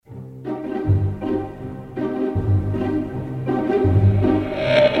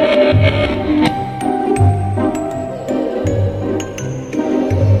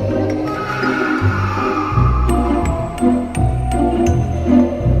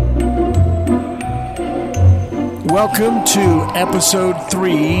Welcome to episode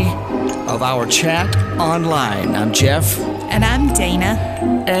 3 of our chat online. I'm Jeff. And I'm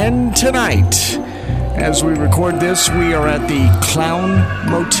Dana. And tonight, as we record this, we are at the Clown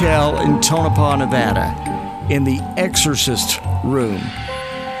Motel in Tonopah, Nevada, in the Exorcist room.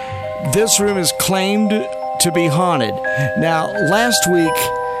 This room is claimed to be haunted. Now, last week,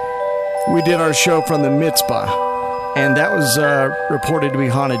 we did our show from the Mizpah, and that was reported to be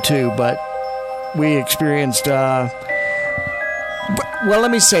haunted too, but we experienced, well, let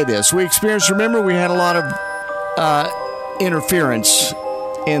me say this. We experienced, remember, we had a lot of interference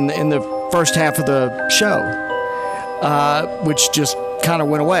in the first half of the show, which just kind of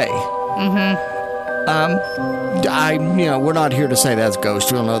went away. We're not here to say that's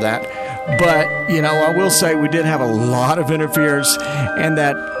ghost. We'll know that. But, I will say we did have a lot of interference, and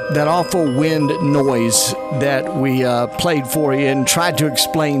that awful wind noise that we played for you and tried to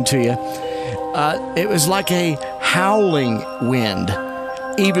explain to you. It was like a howling wind,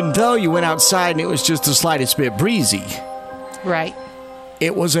 even though you went outside and it was just the slightest bit breezy. Right.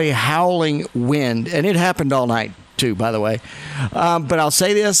 It was a howling wind, and it happened all night, too, by the way. But I'll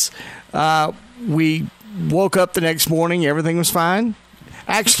say this. We woke up the next morning. Everything was fine.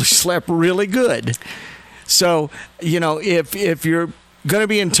 Actually slept really good. So, if you're going to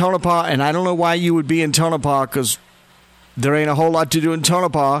be in Tonopah, and I don't know why you would be in Tonopah because there ain't a whole lot to do in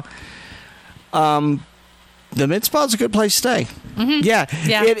Tonopah, the Mizpah is a good place to stay. Mm-hmm. Yeah,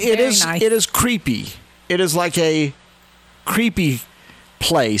 it is. Nice. It is creepy. It is like a creepy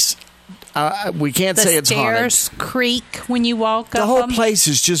place. We can't say it's haunted. The stairs creak when you walk up. The whole place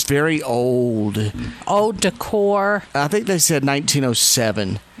is just very old. Old decor. I think they said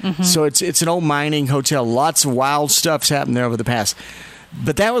 1907. Mm-hmm. So it's an old mining hotel. Lots of wild stuff's happened there over the past.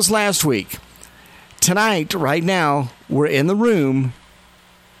 But that was last week. Tonight, right now, we're in the room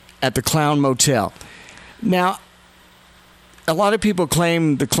at the Clown Motel. Now, a lot of people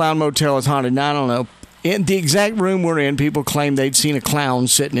claim the Clown Motel is haunted. Now, I don't know. In the exact room we're in, people claim they'd seen a clown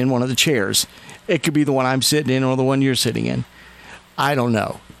sitting in one of the chairs. It could be the one I'm sitting in or the one you're sitting in. I don't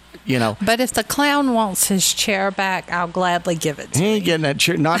know. But if the clown wants his chair back, I'll gladly give it to him. He ain't getting that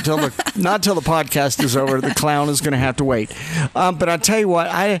chair. Not till the podcast is over. The clown is going to have to wait. But I tell you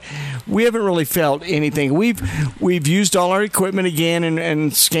what, we haven't really felt anything. We've used all our equipment again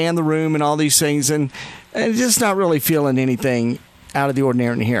and scanned the room and all these things, and just not really feeling anything out of the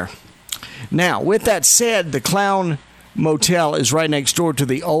ordinary in here. Now, with that said, the Clown Motel is right next door to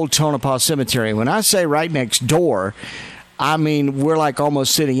the old Tonopah Cemetery. When I say right next door, I mean we're like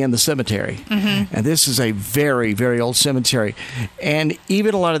almost sitting in the cemetery. Mm-hmm. And this is a very, very old cemetery. And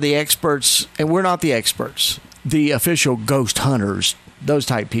even a lot of the experts, and we're not the experts, the official ghost hunters, those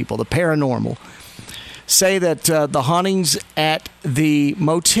type people, the paranormal, say that the hauntings at the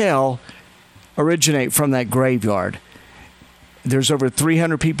motel originate from that graveyard. There's over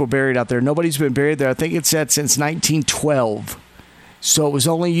 300 people buried out there. Nobody's been buried there. I think it's said since 1912. So it was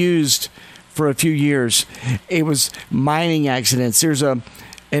only used for a few years. It was mining accidents. There's an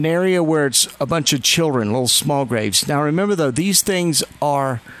area where it's a bunch of children, little small graves. Now remember though, these things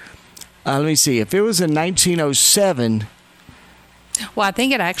are, let me see, if it was in 1907. Well, I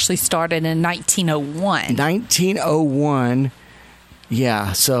think it actually started in 1901. 1901.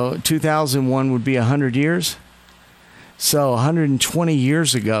 Yeah, so 2001 would be 100 years. So 120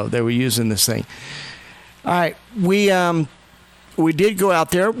 years ago, they were using this thing. All right, we did go out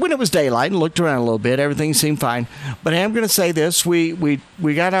there when it was daylight and looked around a little bit. Everything seemed fine. But I am going to say this. We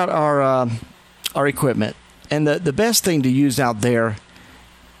got out our equipment. And the best thing to use out there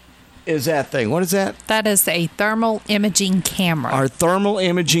is that thing. What is that? That is a thermal imaging camera. Our thermal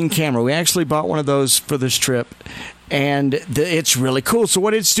imaging camera. We actually bought one of those for this trip. And it's really cool. So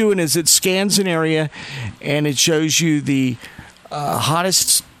what it's doing is it scans an area, and it shows you the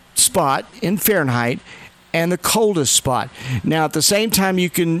hottest spot in Fahrenheit and the coldest spot. Now, at the same time,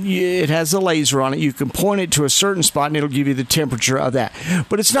 it has a laser on it. You can point it to a certain spot, and it'll give you the temperature of that.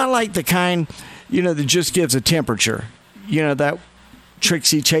 But it's not like the kind, that just gives a temperature. That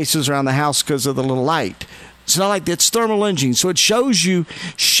Trixie chases around the house because of the little light. It's not like it's thermal imaging, so it shows you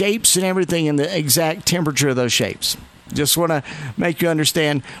shapes and everything and the exact temperature of those shapes. Just want to make you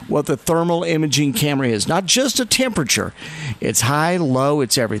understand what the thermal imaging camera is. Not just a temperature. It's high, low,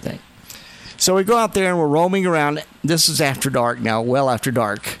 it's everything. So we go out there and we're roaming around. This is after dark now, well after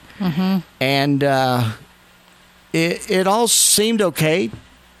dark. Mm-hmm. And it all seemed okay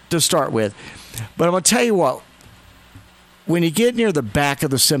to start with. But I'm going to tell you what. When you get near the back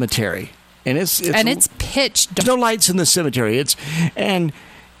of the cemetery, and it's pitch dark. There's no lights in the cemetery. It's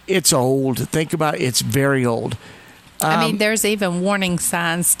old. Think about it. It's very old. I mean, there's even warning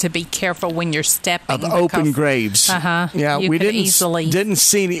signs to be careful when you're stepping. Of open graves. Yeah, you we could easily didn't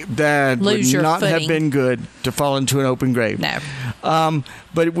see any, that lose would your not footing. have been good to fall into an open grave. No.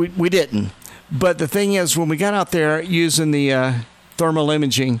 But we didn't. But the thing is, when we got out there using the thermal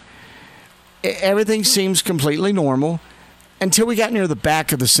imaging, everything seems completely normal until we got near the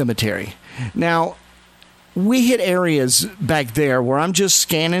back of the cemetery. Now, we hit areas back there where I'm just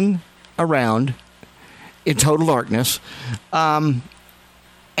scanning around in total darkness, and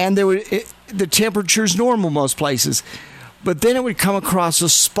the temperature's normal most places, but then it would come across a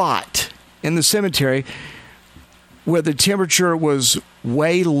spot in the cemetery where the temperature was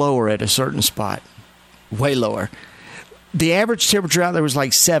way lower at a certain spot, way lower. The average temperature out there was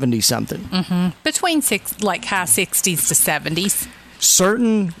like 70 something. Between high 60s to 70s.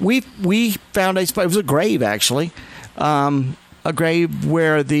 We found a spot. It was a grave, actually, a grave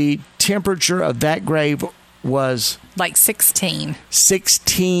where the temperature of that grave was like 16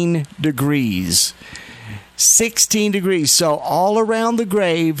 degrees. 16 degrees. So all around the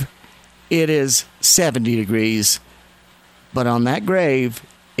grave, it is 70 degrees. But on that grave,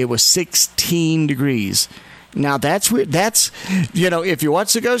 it was 16 degrees. Now, that's weird. That's, if you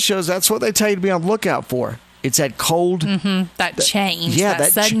watch the ghost shows, that's what they tell you to be on the lookout for. It's that cold. That change. Yeah,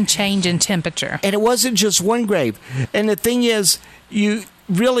 that sudden change in temperature. And it wasn't just one grave. And the thing is, you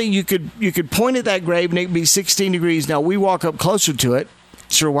could point at that grave and it would be 16 degrees. Now, we walk up closer to it.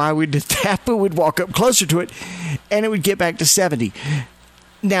 Sure why we did that, but we'd walk up closer to it and it would get back to 70.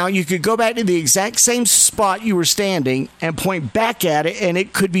 Now, you could go back to the exact same spot you were standing and point back at it, and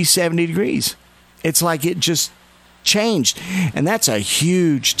it could be 70 degrees. It's like it just changed. And that's a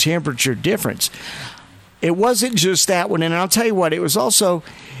huge temperature difference. It wasn't just that one. And I'll tell you what, it was also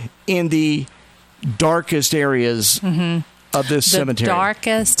in the darkest areas of this cemetery. The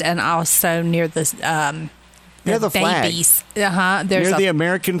darkest, and also near the near the babies. Flag. Near the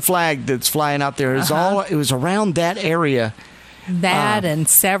American flag that's flying out there. It was around that area. That and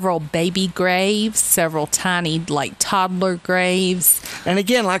several baby graves, several tiny, toddler graves. And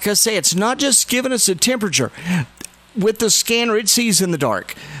again, like I say, it's not just giving us a temperature. With the scanner, it sees in the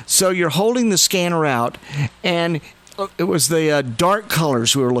dark. So you're holding the scanner out, and it was the dark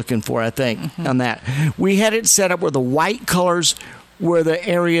colors we were looking for, I think, on that. We had it set up where the white colors were the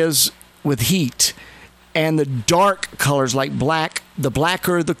areas with heat, and the dark colors, like black, the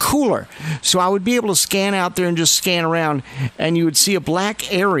blacker, the cooler. So I would be able to scan out there and just scan around, and you would see a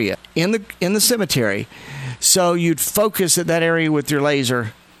black area in the cemetery. So you'd focus at that area with your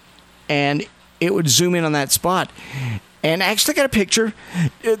laser, and it would zoom in on that spot. And I actually got a picture.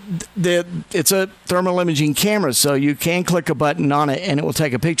 It's a thermal imaging camera, so you can click a button on it and it will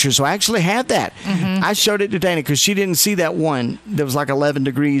take a picture. So I actually have that. I showed it to Dana because she didn't see that one that was like 11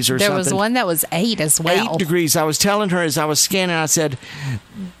 degrees or something. There was one that was 8 as well. 8 degrees. I was telling her as I was scanning, I said,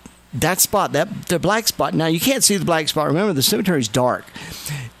 that spot, the black spot. Now, you can't see the black spot. Remember, the cemetery's dark.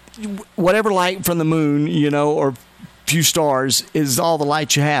 Whatever light from the moon, or few stars is all the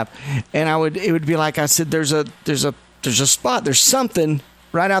light you have. And it would be like I said, there's a spot, there's something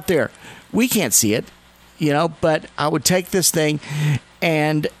right out there. We can't see it, but I would take this thing,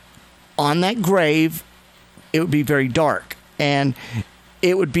 and on that grave, it would be very dark, and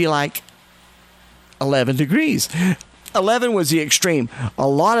it would be like 11 degrees. 11 was the extreme. A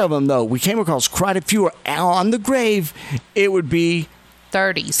lot of them, though, we came across quite a few on the grave. It would be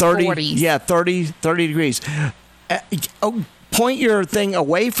 30s, 40s. Yeah, 30 degrees. Point your thing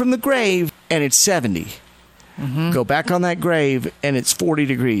away from the grave, and it's 70. Go back on that grave, and it's 40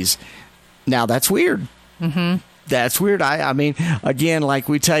 degrees. Now, that's weird. That's weird. I mean, again, like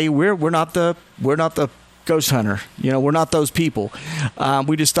we tell you, we're not the ghost hunter. We're not those people.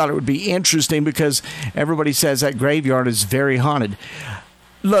 We just thought it would be interesting because everybody says that graveyard is very haunted.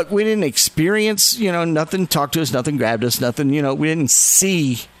 Look, we didn't experience, nothing talked to us, nothing grabbed us, nothing, we didn't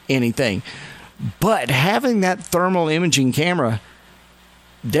see anything. But having that thermal imaging camera,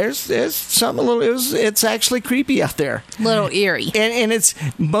 there's something it's actually creepy out there. Little eerie. And it's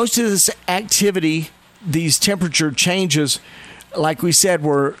most of this activity, these temperature changes, like we said,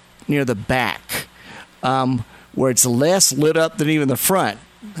 were near the back, where it's less lit up than even the front.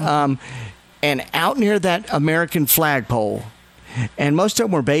 And out near that American flagpole, and most of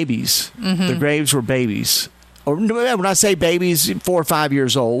them were babies. The graves were babies. Or when I say babies, 4 or 5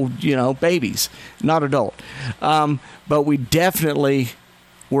 years old, babies, not adult. But we definitely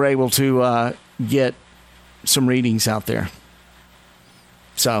were able to get some readings out there.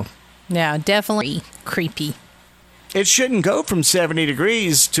 So, yeah, definitely creepy. It shouldn't go from 70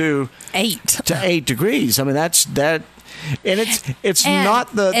 degrees to 8 degrees. I mean, And it's And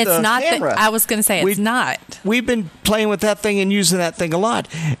not the camera. I was going to say it's not. We've been playing with that thing and using that thing a lot.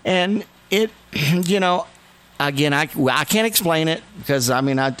 And it, again, I can't explain it because,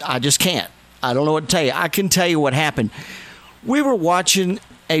 I just can't. I don't know what to tell you. I can tell you what happened. We were watching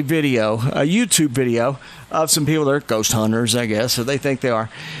a YouTube video of some people that are ghost hunters, I guess, or they think they are.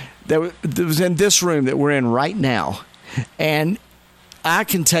 That was in this room that we're in right now. And I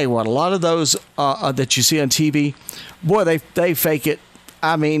can tell you what, a lot of those that you see on TV, boy, they fake it.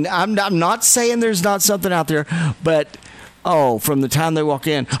 I'm not saying there's not something out there, but from the time they walk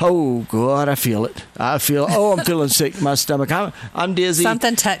in, oh God, I feel it. I'm feeling sick in my stomach. I'm dizzy.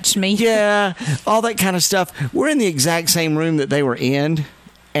 Something touched me. Yeah, all that kind of stuff. We're in the exact same room that they were in,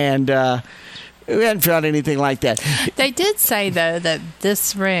 and we hadn't found anything like that. They did say, though, that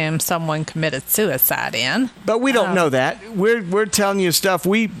this room someone committed suicide in. But we don't know that. We're telling you stuff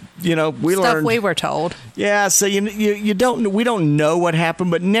we learned. Stuff we were told. Yeah, so we don't know what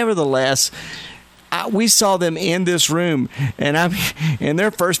happened, but nevertheless, we saw them in this room, and in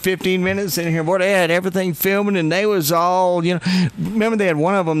their first 15 minutes in here, boy, they had everything filming, and they was all, remember they had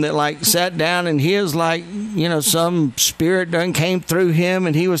one of them that sat down, and he was some spirit done came through him,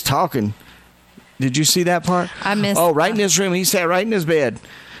 and he was talking. Did you see that part? I missed. Oh, right in his room. He sat right in his bed.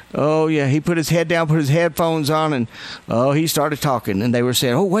 Oh, yeah. He put his head down, put his headphones on, and he started talking. And they were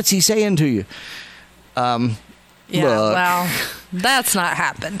saying, what's he saying to you? Yeah, look, well, that's not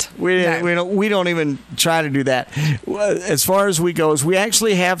happened. We don't even try to do that. As far as we go, we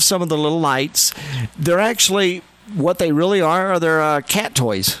actually have some of the little lights. They're actually, what they really are they're cat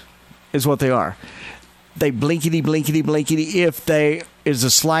toys is what they are. They blinkety, blinkety, blinkety. If there is the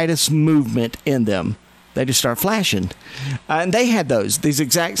slightest movement in them, they just start flashing. And they had these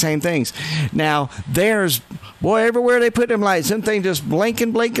exact same things. Now, everywhere they put them lights, them things just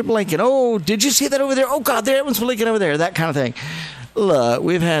blinking, blinking, blinking. Oh, did you see that over there? Oh, God, there one's blinking over there. That kind of thing. Look,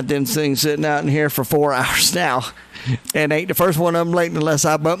 we've had them things sitting out in here for 4 hours now. And ain't the first one of them late unless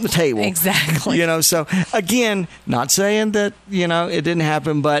I bump the table. Exactly. So again, not saying that, it didn't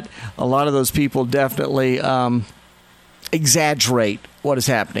happen, but a lot of those people definitely exaggerate what is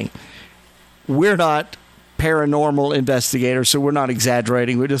happening. We're not paranormal investigators, so we're not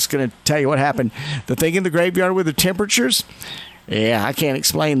exaggerating. We're just going to tell you what happened. The thing in the graveyard with the temperatures, yeah, I can't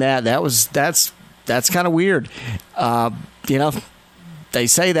explain that. That's kind of weird. They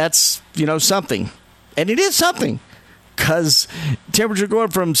say that's, something. And it is something. Because temperature going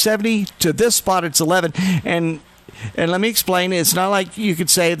from 70 to this spot, it's 11. And let me explain. It's not like you could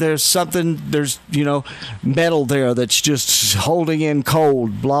say there's metal there that's just holding in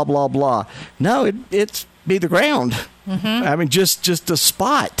cold, blah, blah, blah. No, it's be the ground. Mm-hmm. Just a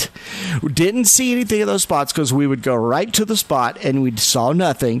spot. We didn't see anything of those spots because we would go right to the spot and we saw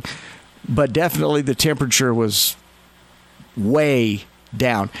nothing. But definitely the temperature was way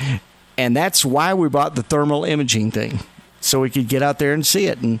down. And that's why we bought the thermal imaging thing, so we could get out there and see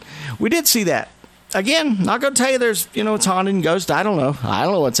it. And we did see that. Again, not going to tell you there's, it's haunted and ghost. I don't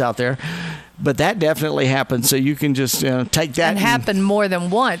know what's out there. But that definitely happened, so you can just take that. And happened more than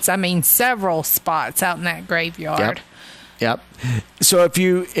once. Several spots out in that graveyard. Yep. So if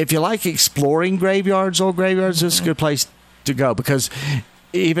you like exploring old graveyards, this is a good place to go. Because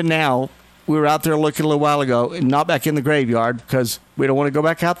even now, we were out there looking a little while ago, and not back in the graveyard because we don't want to go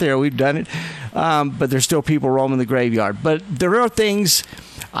back out there. We've done it. But there's still people roaming the graveyard. But there are things.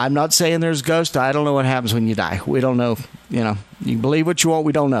 I'm not saying there's ghosts. I don't know what happens when you die. We don't know. You can believe what you want.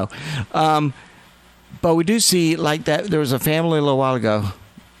 We don't know. But we do see like that. There was a family a little while ago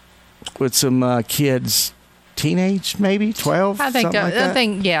with some kids, teenage maybe, 12. I think.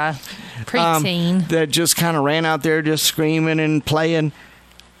 Yeah, preteen. That just kind of ran out there just screaming and playing.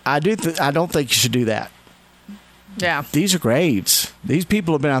 I don't think you should do that. Yeah. These are graves. These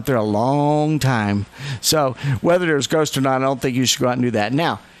people have been out there a long time. So whether there's ghosts or not, I don't think you should go out and do that.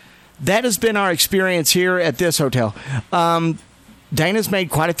 Now, that has been our experience here at this hotel. Dana's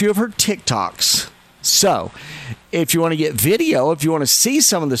made quite a few of her TikToks. So if you want to get video, if you want to see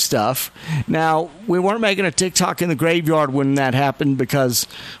some of the stuff. Now, we weren't making a TikTok in the graveyard when that happened because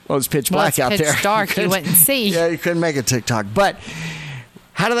it was pitch black out there. It's dark. You wouldn't see. Yeah, you couldn't make a TikTok. But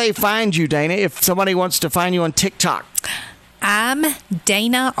how do they find you, Dana, if somebody wants to find you on TikTok? I'm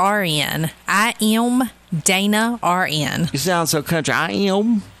Dana RN. I am Dana RN. You sound so country. I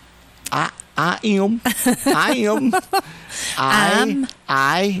am.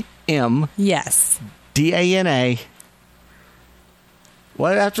 Yes. DANA.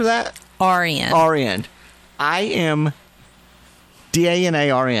 What after that? RN. I am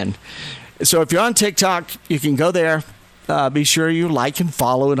DANA RN. So if you're on TikTok, you can go there. be sure you like and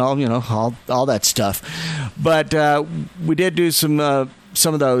follow and all that stuff. But we did do some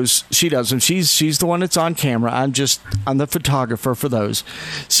of those. She does them. She's the one that's on camera. I'm the photographer for those.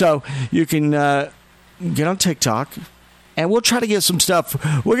 So you can get on TikTok, and we'll try to get some stuff.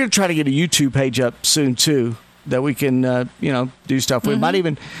 We're going to try to get a YouTube page up soon too, that we can do stuff. We might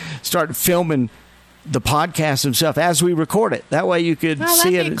even start filming the podcast himself as we record it. That way you could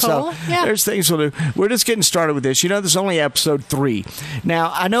see it. Cool. So there's things we'll do. We're just getting started with this. This is only episode 3.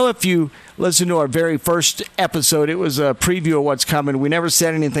 Now, I know if you listen to our very first episode, it was a preview of what's coming. We never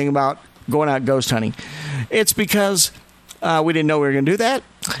said anything about going out ghost hunting. It's because we didn't know we were going to do that.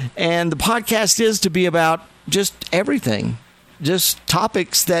 And the podcast is to be about just everything, just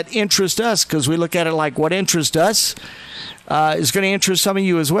topics that interest us, because we look at it like what interests us is going to interest some of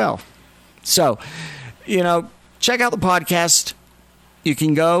you as well. So, check out the podcast. You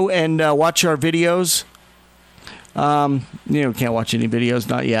can go and watch our videos. Can't watch any videos,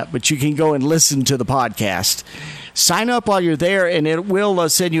 not yet, but you can go and listen to the podcast. Sign up while you're there, and it will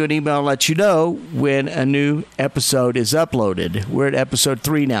send you an email and let you know when a new episode is uploaded. We're at episode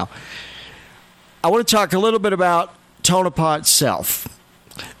 3 now. I want to talk a little bit about Tonopah itself.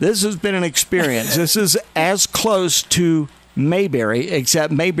 This has been an experience. This is as close to Mayberry,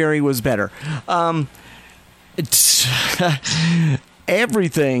 except Mayberry was better.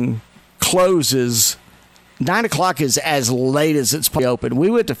 Everything closes. 9 o'clock is as late as it's open. We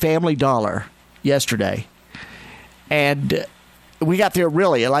went to Family Dollar yesterday, and we got there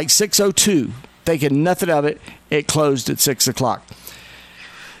really at like 6:02, thinking nothing of it. It closed at 6 o'clock.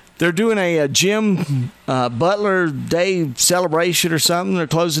 They're doing a Jim Butler Day celebration or something. They're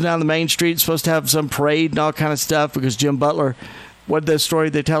closing down the main street. It's supposed to have some parade and all kind of stuff because Jim Butler, what the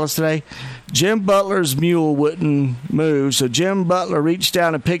story they tell us today? Jim Butler's mule wouldn't move, so Jim Butler reached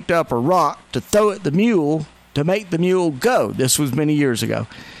down and picked up a rock to throw at the mule to make the mule go. This was many years ago.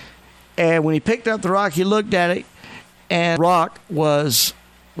 And when he picked up the rock, he looked at it, and the rock was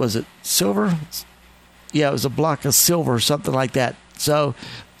it silver? Yeah, it was a block of silver or something like that. So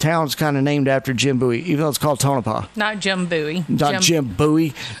town's kind of named after Jim Bowie, even though it's called Tonopah. Not Jim Bowie. Not Jim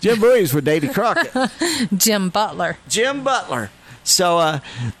Bowie. Jim Bowie is with Davy Crockett. Jim Butler. Jim Butler. So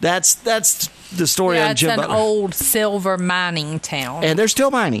that's the story on Jim Butler. It's an old silver mining town. And they're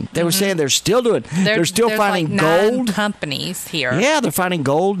still mining. They were saying they're still doing. They're still finding like 9 gold. companies here. Yeah, they're finding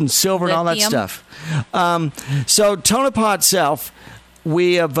gold and silver and all that stuff. So Tonopah itself,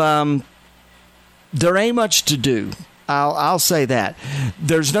 we have. There ain't much to do. I'll say that.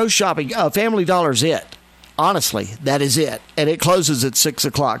 There's no shopping. Family Dollar's it. Honestly, that is it. And it closes at 6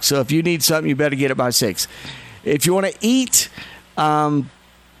 o'clock. So if you need something, you better get it by 6. If you want to eat,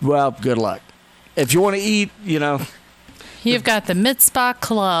 well, good luck. If you want to eat, You've got the Mizpah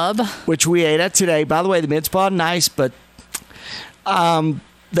Club, which we ate at today. By the way, the Mizpah, nice, but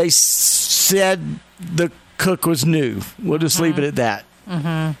they said the cook was new. We'll just leave it at that.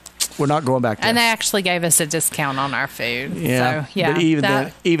 Mm-hmm. We're not going back there. And they actually gave us a discount on our food. Yeah. So, yeah. But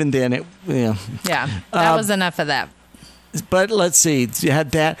even then, it. Yeah. That was enough of that. But let's see. You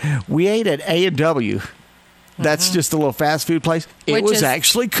had that. We ate at A&W. That's just a little fast food place. It was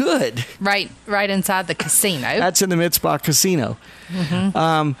actually good. Right inside the casino. That's in the Mizpah Casino.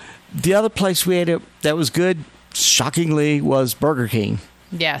 Mm-hmm. The other place we ate at that was good, shockingly, was Burger King.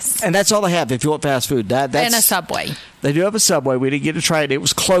 Yes. And that's all they have if you want fast food. That's, and a Subway. They do have a Subway. We didn't get to try it. It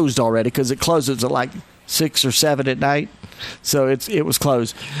was closed already because it closes at like 6 or 7 at night. So it was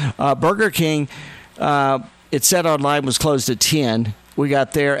closed. Burger King, it said online was closed at 10. We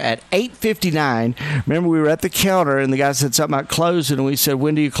got there at 8:59. Remember, we were at the counter, and the guy said something about closing, and we said,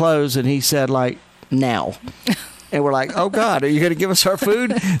 when do you close? And he said, like, now. And we're like, oh, God, are you going to give us our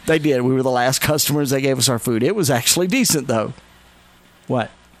food? They did. We were the last customers. They gave us our food. It was actually decent, though. What?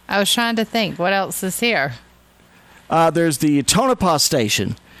 I was trying to think. What else is here? There's the Tonopah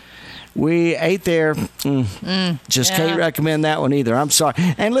station. We ate there. Can't recommend that one either. I'm sorry.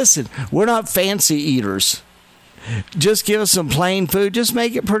 And listen, we're not fancy eaters. Just give us some plain food. Just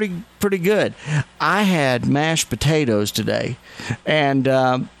make it pretty good. I had mashed potatoes today,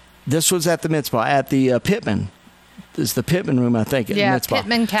 and this was at the Mizpah, at the Pittman. It's the Pittman room, I think, at Mizpah.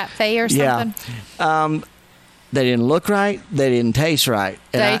 Pittman Cafe or something. Yeah. They didn't look right. They didn't taste right.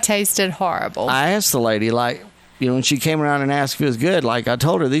 And they tasted horrible. I asked the lady, like, when she came around and asked if it was good, like, I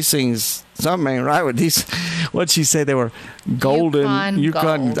told her these things, something ain't right with these. What'd she say? They were golden.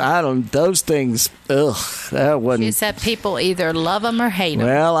 Yukon gold. Those things, ugh, that wasn't. She said people either love them or hate them.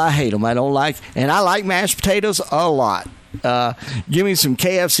 Well, I hate them. I don't like, and I like mashed potatoes a lot. Give me some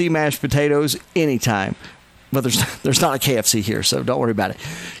KFC mashed potatoes anytime. But there's not a KFC here, so don't worry about it.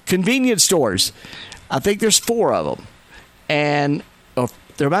 Convenience stores. I think there's 4 of them. and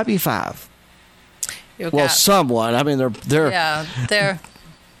there might be 5. Well, somewhat. I mean, they're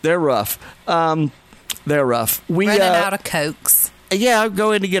rough. They're rough. We running out of Cokes. Yeah, I'll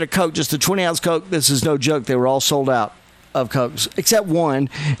go in to get a Coke, just a 20-ounce Coke. This is no joke. They were all sold out of Cokes, except one,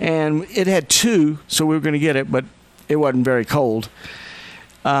 and it had 2, so we were going to get it, but it wasn't very cold.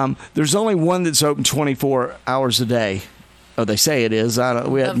 There's only one that's open 24 hours a day. Oh, they say it is.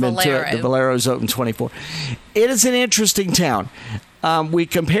 We haven't been to it. The Valero's open 24. It is an interesting town. We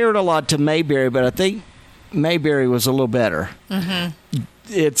compared a lot to Mayberry, but I think Mayberry was a little better. Mm-hmm.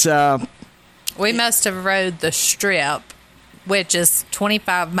 It's we must have rode the Strip, which is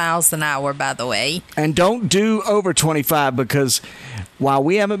 25 miles an hour, by the way. And don't do over 25, because while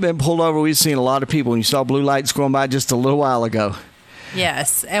we haven't been pulled over, we've seen a lot of people. And you saw blue lights going by just a little while ago.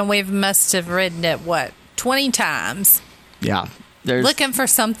 Yes, and we must have ridden it, 20 times? Yeah. Looking for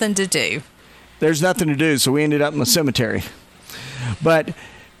something to do. There's nothing to do, so we ended up in the cemetery. But,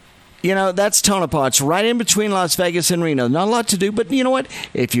 that's Tonopah. It's right in between Las Vegas and Reno. Not a lot to do, but you know what?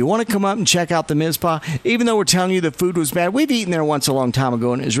 If you want to come up and check out the Mizpah, even though we're telling you the food was bad, we've eaten there once a long time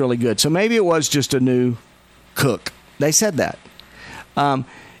ago, and it was really good. So maybe it was just a new cook. They said that.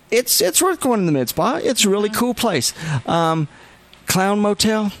 It's worth going to the Mizpah. It's a really cool place. Clown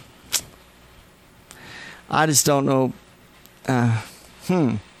Motel? I just don't know.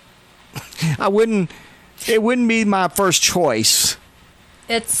 It wouldn't be my first choice.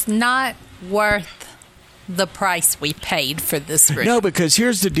 It's not worth the price we paid for this room. No, because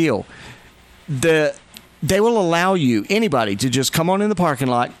here's the deal. They will allow you, anybody, to just come on in the parking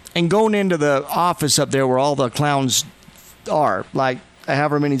lot and go into the office up there where all the clowns are, like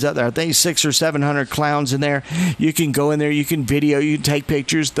however many's up there. I think 600 or 700 clowns in there. You can go in there, you can video, you can take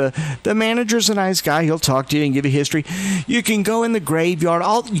pictures. The manager's a nice guy. He'll talk to you and give you history. You can go in the graveyard.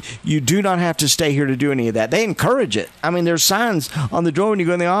 You do not have to stay here to do any of that. They encourage it. I mean, there's signs on the door when you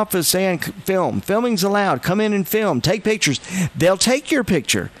go in the office saying film. Filming's allowed. Come in and film. Take pictures. They'll take your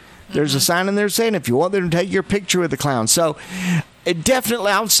picture. There's a sign in there saying if you want them to take your picture with the clown. So it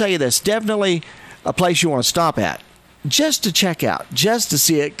definitely, I'll say this, definitely a place you want to stop at. Just to check out, just to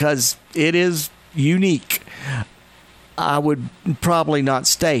see it, because it is unique. I would probably not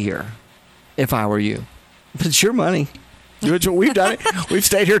stay here if I were you. But it's your money. We've done it. We've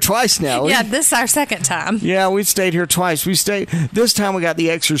stayed here twice now. Yeah, this is our second time. Yeah, we've stayed here twice. This time we got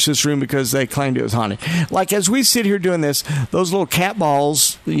the Exorcist room because they claimed it was haunted. Like, as we sit here doing this, those little cat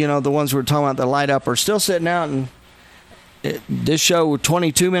balls, the ones we were talking about that light up, are still sitting out. And this show, we're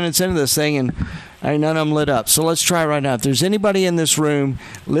 22 minutes into this thing, and ain't none of them lit up. So let's try right now. If there's anybody in this room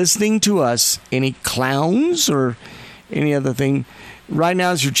listening to us, any clowns or any other thing, right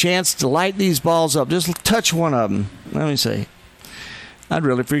now is your chance to light these balls up. Just touch one of them. Let me see. I'd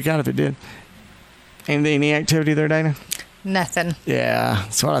really freak out if it did. Any activity there, Dana? Nothing. Yeah,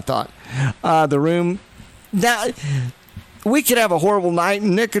 that's what I thought. The room. Now, we could have a horrible night,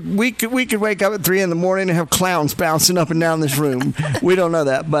 and we could wake up at 3 a.m. and have clowns bouncing up and down this room. We don't know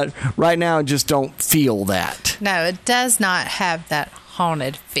that, but right now I just don't feel that. No, it does not have that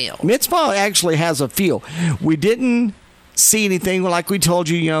haunted feel. Mizpah actually has a feel. We didn't see anything, like we told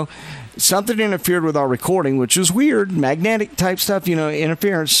you, something interfered with our recording, which was weird, magnetic type stuff,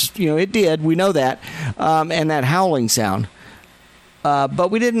 interference, it did. We know that, and that howling sound.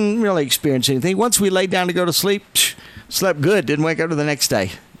 But we didn't really experience anything. Once we laid down to go to sleep, slept good, didn't wake up to the next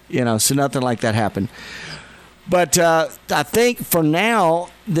day, so nothing like that happened. But I think for now,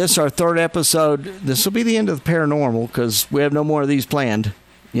 this is our 3rd episode. This will be the end of the paranormal because we have no more of these planned.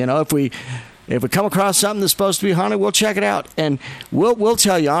 If we come across something that's supposed to be haunted, we'll check it out, and we'll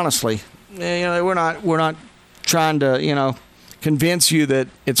tell you honestly. We're not trying to convince you that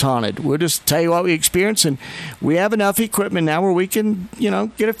it's haunted. We'll just tell you what we experience, and we have enough equipment now where we can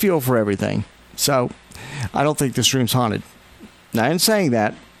get a feel for everything. So I don't think this room's haunted. Now, in saying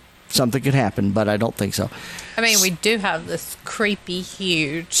that, something could happen, but I don't think so. I mean, we do have this creepy,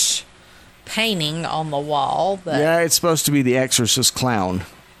 huge painting on the wall. Yeah, it's supposed to be the Exorcist clown.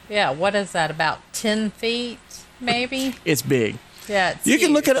 Yeah, what is that, about 10 feet, maybe? It's big. Yeah, it's You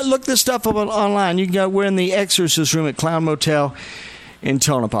can huge. look this stuff up online. You can go, we're in the Exorcist room at Clown Motel in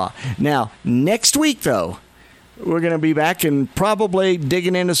Tonopah. Now, next week, though, we're going to be back and probably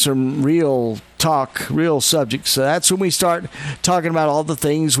digging into some real subjects. So that's when we start talking about all the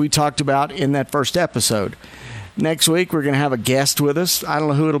things we talked about in that first episode. Next week, we're going to have a guest with us. I don't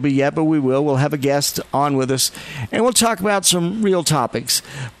know who it'll be yet, but we will. We'll have a guest on with us, and we'll talk about some real topics.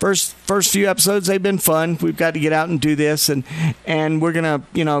 First few episodes, they've been fun. We've got to get out and do this, and we're going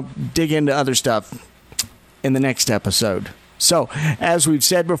to, dig into other stuff in the next episode. So, as we've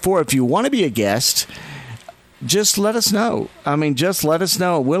said before, if you want to be a guest, just let us know. I mean, just let us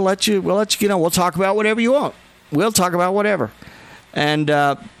know. We'll let you get on. We'll talk about whatever you want. We'll talk about whatever. And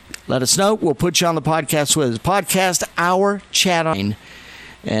let us know. We'll put you on the podcast with us. Podcast Hour Chat on.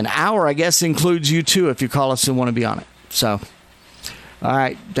 And hour, I guess, includes you too if you call us and want to be on it. So, all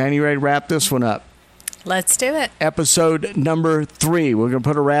right, Danny, you ready to wrap this one up? Let's do it. Episode number 3. We're going to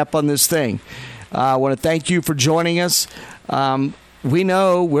put a wrap on this thing. I want to thank you for joining us. We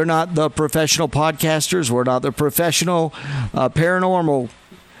know we're not the professional podcasters. We're not the professional paranormal,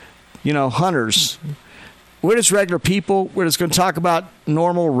 hunters. We're just regular people. We're just going to talk about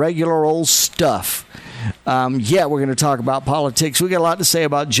normal, regular old stuff. We're going to talk about politics. We got a lot to say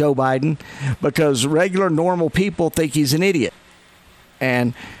about Joe Biden because regular, normal people think he's an idiot.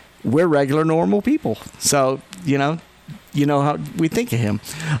 And we're regular, normal people. So, you know how we think of him.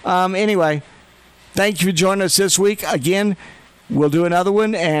 Anyway, thank you for joining us this week. Again, we'll do another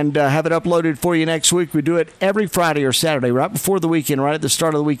one and have it uploaded for you next week. We do it every Friday or Saturday, right before the weekend, right at the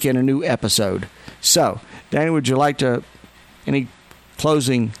start of the weekend, a new episode. So, Danny, would you like to, any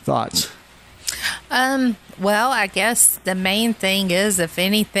closing thoughts? Well, I guess the main thing is if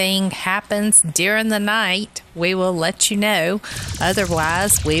anything happens during the night, we will let you know.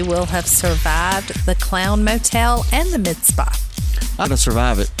 Otherwise, we will have survived the Clown Motel and the Mizpah. I'm going to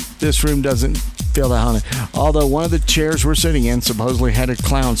survive it. This room doesn't feel that haunted. Although one of the chairs we're sitting in supposedly had a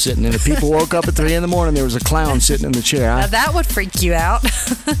clown sitting in it. People woke up at 3 a.m, there was a clown sitting in the chair. Now that would freak you out.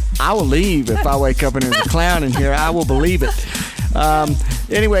 I will leave if I wake up and there's a clown in here. I will believe it.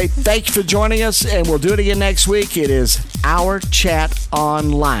 Anyway, thank you for joining us, and we'll do it again next week. It is Our Chat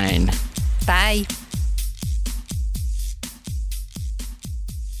Online. Bye.